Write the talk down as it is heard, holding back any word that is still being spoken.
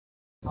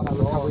how that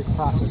recovery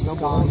process has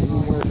gone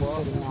and where he's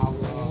sitting now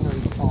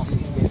entering the fall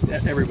season.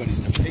 Everybody's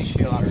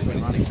different.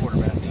 Everybody's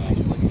different.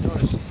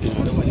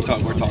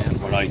 We're talking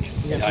about Ike.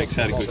 Yeah, Ike's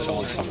had a good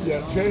solid summer.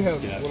 Yeah,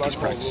 he's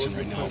practicing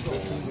right now.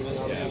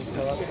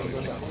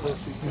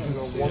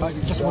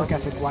 Just work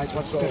ethic-wise,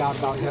 what stood out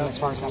about him as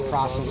far as that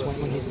process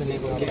when he's been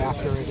able to get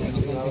after it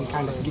and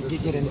kind of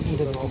get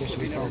into the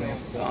conditioning program?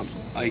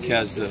 Ike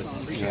has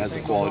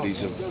the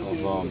qualities of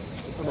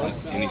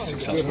any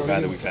successful guy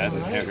that we've had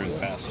here in the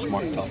past. A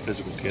smart, tough,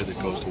 physical kid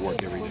that goes to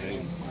work every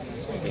day.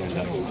 And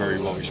very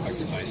well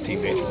respected by his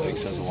teammates, which I think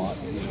says a lot.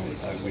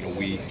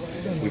 We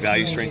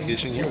value strength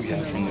conditioning here. We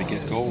have from the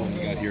get-go when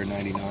we got here in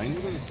 '99.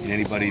 And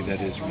anybody that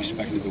is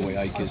respected the way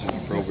Ike is in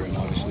the program,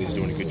 obviously, is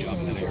doing a good job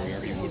in that area.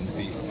 He wouldn't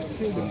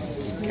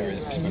carry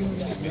that respect with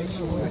his teammates.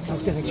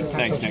 Sounds good.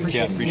 Thanks, Nick.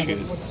 Yeah, appreciate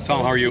it.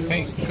 Tom, how are you?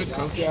 Hey, good,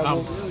 Coach.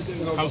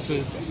 How's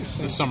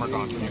the summer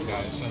gone for you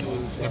guys? And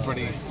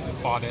everybody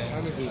bought in?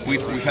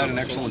 We've had an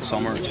excellent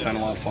summer. It's been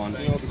a lot of fun.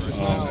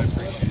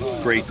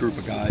 Great group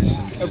of guys,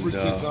 and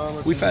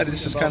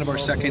this is kind of our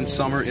second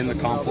summer in the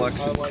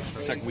complex, and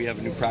we have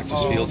a new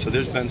practice field, so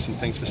there's been some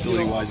things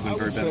facility-wise have been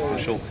very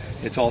beneficial.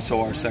 It's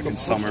also our second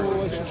summer,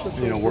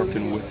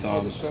 working with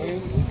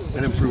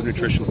an improved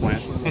nutrition plan,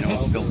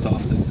 built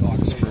off the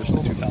August 1st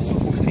of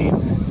 2014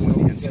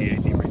 when the NCAA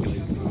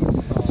deregulated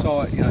food. So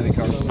I think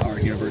our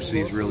university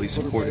has really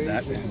supported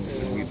that, and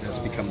that's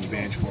become an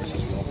advantage for us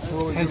as well.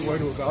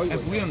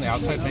 Have we on the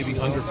outside maybe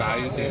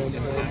undervalued the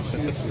impact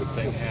that this whole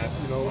thing had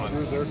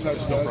on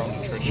just overall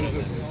nutrition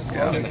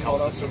and the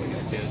health of some of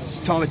these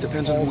kids? Tom, it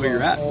depends on where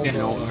you're at.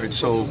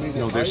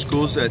 There's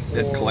schools that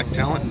collect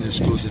talent and there's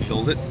schools that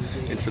build it.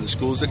 And for the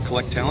schools that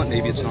collect talent,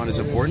 maybe it's not as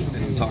important.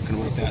 And I'm talking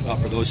about that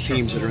upper those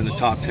teams that are in the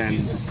top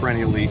 10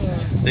 perennially.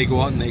 They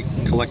go out and they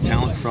collect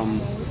talent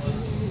from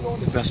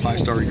the best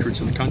 5-star recruits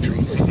in the country,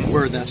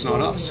 where that's not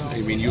us.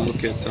 I mean, you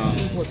look at,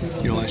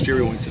 last year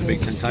we went to the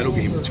Big Ten title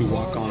game with 2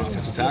 walk-on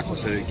offensive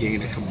tackles that had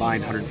gained a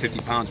combined 150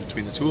 pounds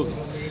between the two of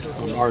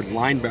them. Our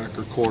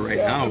linebacker core right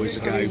now is a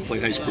guy who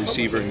played high school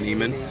receiver in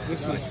Neiman,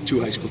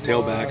 2 high school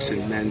tailbacks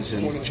in Men's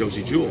and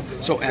Josie Jewell.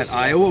 So at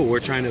Iowa, we're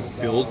trying to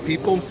build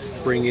people,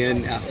 bring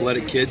in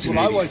athletic kids, and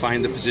maybe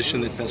find the position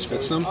that best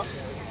fits them.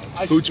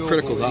 Food's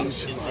critical to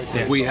us.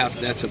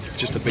 That's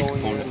just a big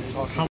component.